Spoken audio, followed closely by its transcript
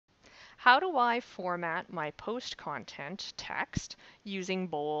How do I format my post content text using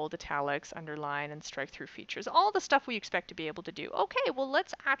bold, italics, underline, and strike through features? All the stuff we expect to be able to do. Okay, well,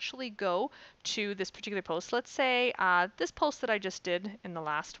 let's actually go to this particular post. Let's say this post that I just did in the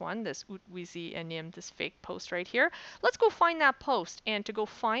last one, this Utwizi Enim, this fake post right here. Let's go find that post. And to go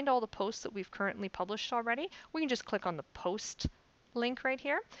find all the posts that we've currently published already, we can just click on the post link right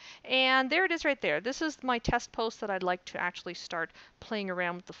here. And there it is right there. This is my test post that I'd like to actually start playing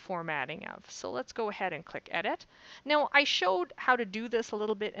around with the formatting of. So let's go ahead and click edit. Now I showed how to do this a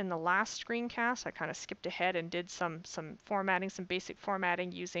little bit in the last screencast. I kind of skipped ahead and did some formatting, some basic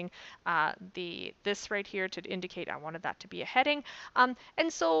formatting using this right here to indicate I wanted that to be a heading. And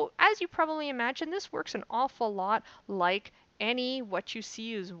so as you probably imagine, this works an awful lot like any what you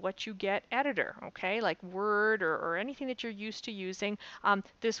see is what you get editor, okay? Like Word or anything that you're used to using.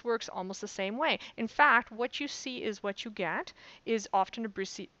 This works almost the same way. In fact, what you see is what you get is often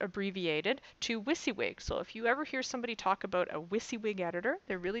abbreviated to WYSIWYG. So if you ever hear somebody talk about a WYSIWYG editor,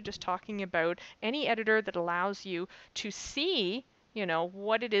 they're really just talking about any editor that allows you to see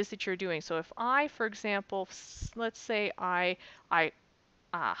what it is that you're doing. So if I, for example, let's say I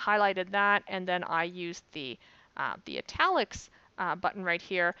highlighted that and then I used the italics button right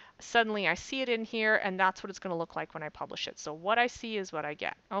here, suddenly I see it in here, and that's what it's going to look like when I publish it. So what I see is what I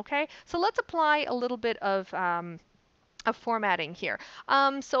get. Okay, so let's apply a little bit of formatting here.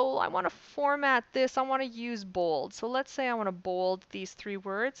 So I want to format this. I want to use bold. So let's say I want to bold these 3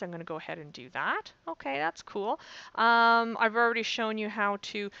 words. I'm going to go ahead and do that. Okay, that's cool. I've already shown you how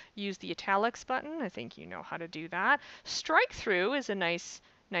to use the italics button. I think you know how to do that. Strike through is a nice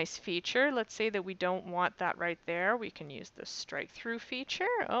feature. Let's say that we don't want that right there. We can use the strike through feature.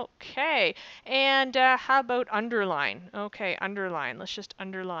 Okay. And how about underline? Okay, underline. Let's just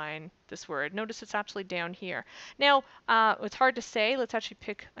underline this word. Notice it's actually down here. Now, it's hard to say. Let's actually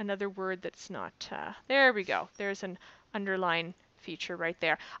pick another word that's not. There we go. There's an underline feature right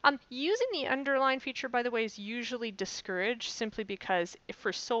there. Using the underline feature, by the way, is usually discouraged simply because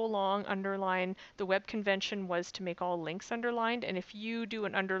for so long the web convention was to make all links underlined, and if you do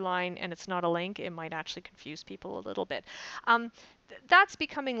an underline and it's not a link, it might actually confuse people a little bit. That's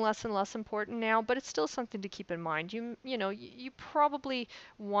becoming less and less important now, but it's still something to keep in mind. You probably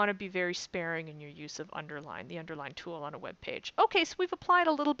want to be very sparing in your use of the underline tool on a web page. Okay, so we've applied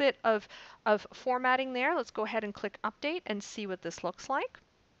a little bit of formatting there. Let's go ahead and click update and see what this looks like.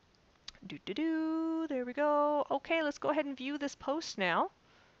 There we go. Okay, let's go ahead and view this post now.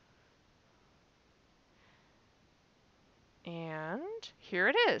 And here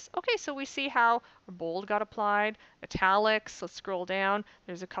it is. Okay, so we see how bold got applied, italics. Let's scroll down.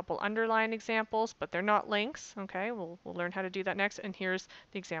 There's a couple underline examples, but they're not links. Okay, we'll learn how to do that next. And here's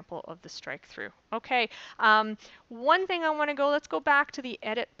the example of the strike through. Okay, one thing I want to let's go back to the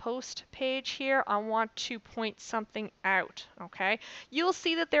edit post page here. I want to point something out. Okay, you'll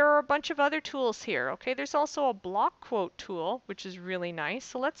see that there are a bunch of other tools here. Okay, there's also a block quote tool, which is really nice.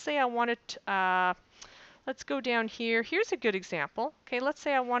 So let's say I wanted to, let's go down here. Here's a good example. Okay, let's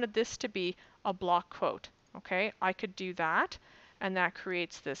say I wanted this to be a block quote. Okay, I could do that, and that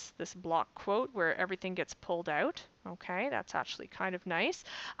creates this block quote where everything gets pulled out. Okay, that's actually kind of nice.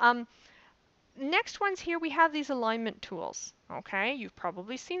 Next ones here, we have these alignment tools. Okay, you've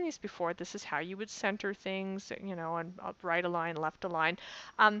probably seen these before. This is how you would center things, and right align, left align.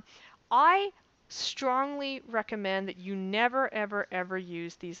 I strongly recommend that you never, ever, ever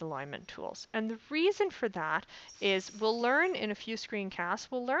use these alignment tools. And the reason for that is we'll learn in a few screencasts,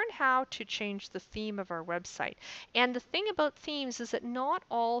 we'll learn how to change the theme of our website. And the thing about themes is that not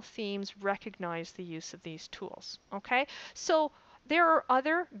all themes recognize the use of these tools. Okay, so there are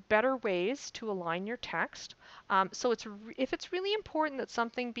other better ways to align your text. So if it's really important that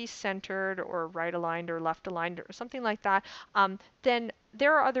something be centered or right aligned or left aligned or something like that, then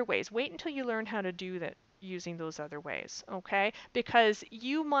there are other ways. Wait until you learn how to do that using those other ways, okay? Because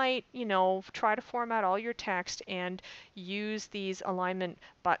you might, try to format all your text and use these alignment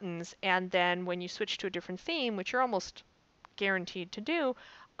buttons, and then when you switch to a different theme, which you're almost guaranteed to do,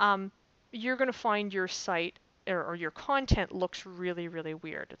 you're going to find your site or your content looks really, really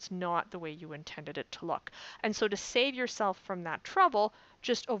weird. It's not the way you intended it to look. And so to save yourself from that trouble,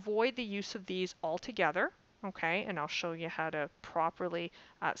 just avoid the use of these altogether. Okay, and I'll show you how to properly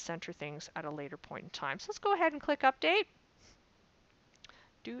center things at a later point in time. So let's go ahead and click update.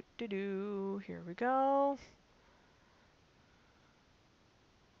 Here we go.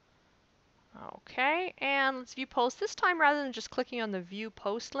 Okay, and let's view post. This time, rather than just clicking on the view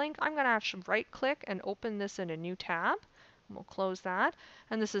post link, I'm going to actually right click and open this in a new tab. And we'll close that.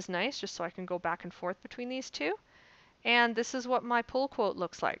 And this is nice just so I can go back and forth between these two. And this is what my pull quote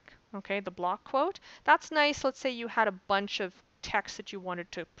looks like. Okay, the block quote. That's nice. Let's say you had a bunch of text that you wanted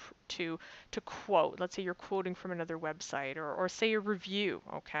to quote. Let's say you're quoting from another website, or say a review.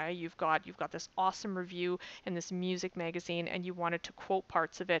 Okay, you've got this awesome review in this music magazine and you wanted to quote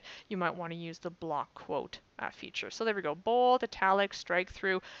parts of it. You might want to use the block quote feature. So there we go. Bold, italic, strike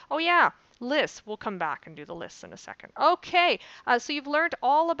through. Oh yeah, lists. We'll come back and do the lists in a second. Okay, so you've learned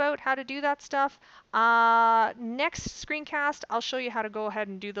all about how to do that stuff. Next screencast, I'll show you how to go ahead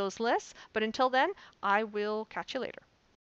and do those lists. But until then, I will catch you later.